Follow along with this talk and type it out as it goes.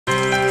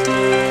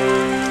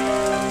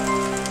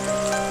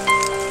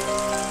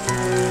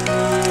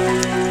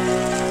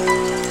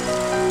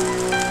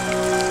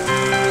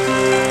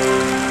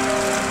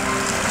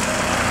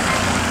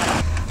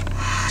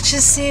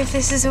if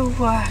this is all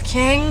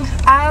working.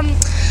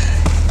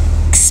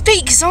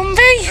 Speak,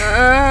 zombie.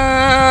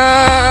 That's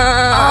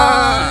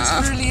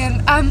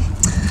brilliant.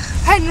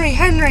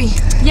 Henry.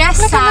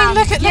 Yes, Sam.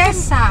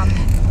 Sam.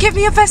 Give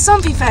me your best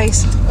zombie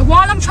face.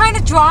 While I'm trying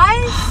to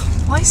drive.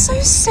 Why so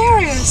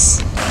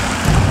serious?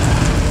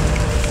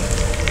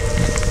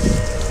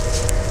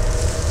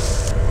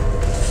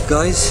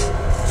 Guys.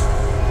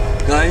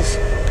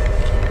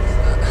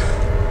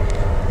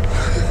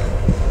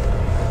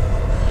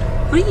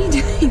 What are you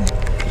doing?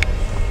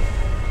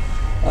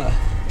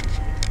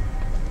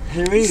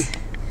 Henry.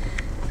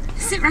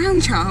 Sit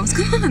round, Charles.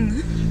 Come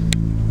on.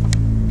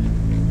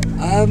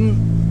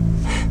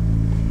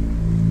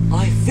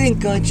 I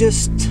think I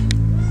just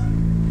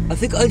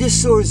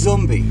saw a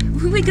zombie.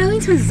 We're going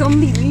to a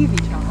zombie movie,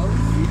 Charles.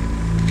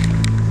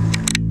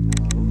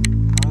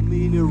 No, I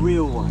mean a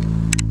real one.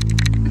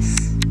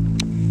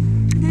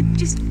 They're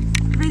just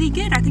really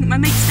good. I think my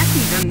mate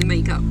Stephanie done the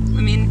makeup.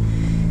 I mean,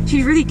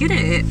 she's really good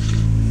at it.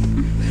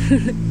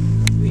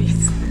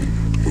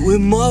 But we're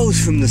miles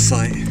from the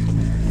site.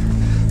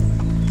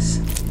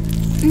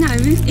 No,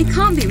 it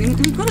can't be.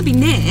 We've got to be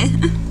near.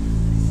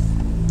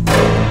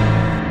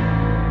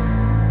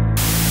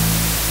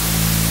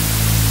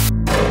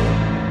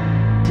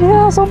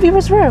 Yeah, zombie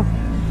was real.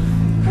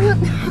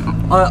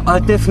 I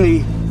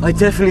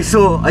definitely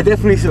saw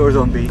a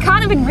zombie.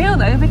 Can't have been real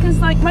though, because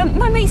like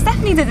my mate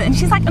Stephanie did it, and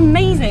she's like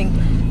amazing.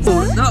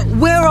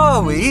 Where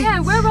are we? Yeah,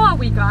 where are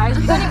we, guys?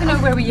 We don't even know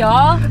where we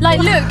are. Like,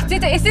 look,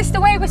 is this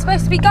the way we're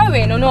supposed to be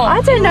going or not?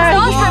 I don't know.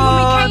 Last time when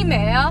we came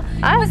here,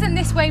 it wasn't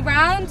this way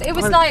round. It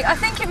was like, I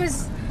think it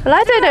was. Well,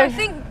 I don't know.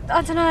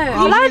 I don't know.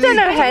 Well, I don't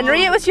know,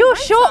 Henry. It was your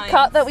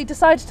shortcut that we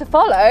decided to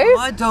follow.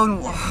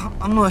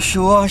 I'm not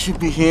sure I should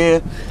be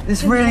here.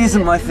 This really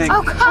isn't my thing.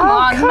 Oh, come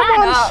on, come man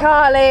on, up.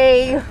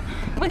 Charlie.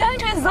 We're going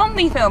to a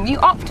zombie film. You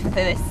opt for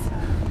this.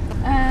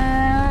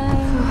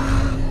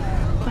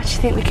 What do you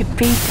think we could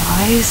be,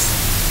 guys?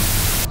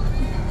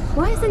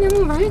 Why is there no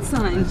more road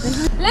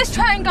signs? Let's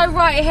try and go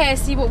right here,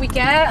 see what we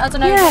get. I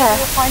don't know. Yeah.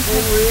 We'll find what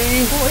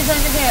is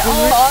over here.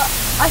 Oh,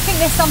 I think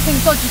there's something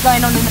dodgy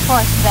going on in the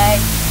forest today.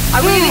 I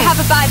really have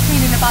a bad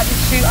feeling about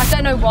this shoot. I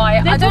don't know why.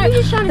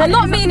 I'm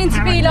not meaning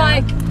to be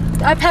like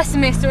a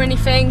pessimist or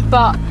anything,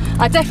 but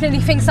I definitely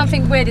think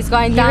something weird is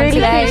going down really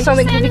today. think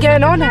something could be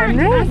going on,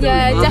 Henry?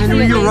 Yeah, Well,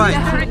 definitely. You're right.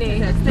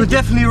 Definitely. You're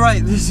definitely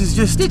right. This is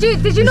just. Did you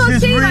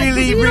not see that?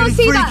 Really, Did you really not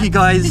see freaky, that?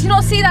 guys. Did you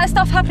not see that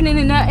stuff happening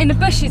in the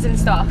bushes and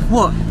stuff?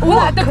 What?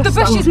 What? The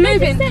bushes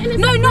moving.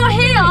 No, not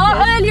here.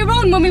 Earlier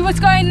on when we was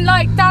going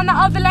like down that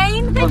other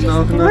lane. Oh,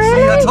 no, Really?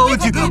 see, I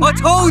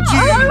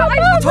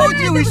told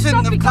you we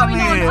shouldn't have come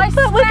here.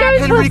 But we're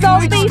going to Henry, a can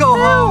we zombie just go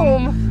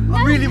film. home?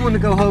 I really want to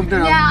go home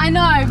now. Yeah, I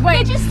know.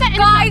 Wait,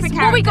 guys,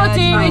 what we got to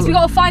do is we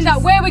got to find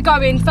out where we're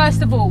going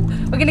first of all.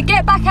 We're going to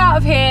get back out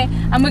of here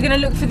and we're going to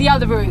look for the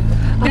other route.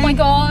 Oh my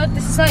God,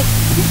 this is like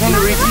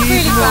Henry,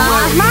 really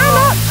bad. Man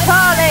up,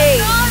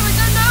 Charlie. No, I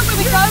don't know where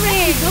we're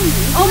going.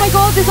 Oh my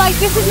God, there's like,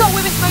 this is not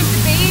where we're supposed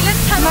to be. Let's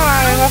turn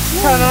around. No, we have to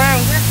turn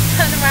around. Let's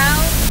turn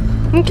around.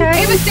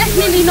 Okay. It was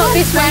definitely not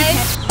this way.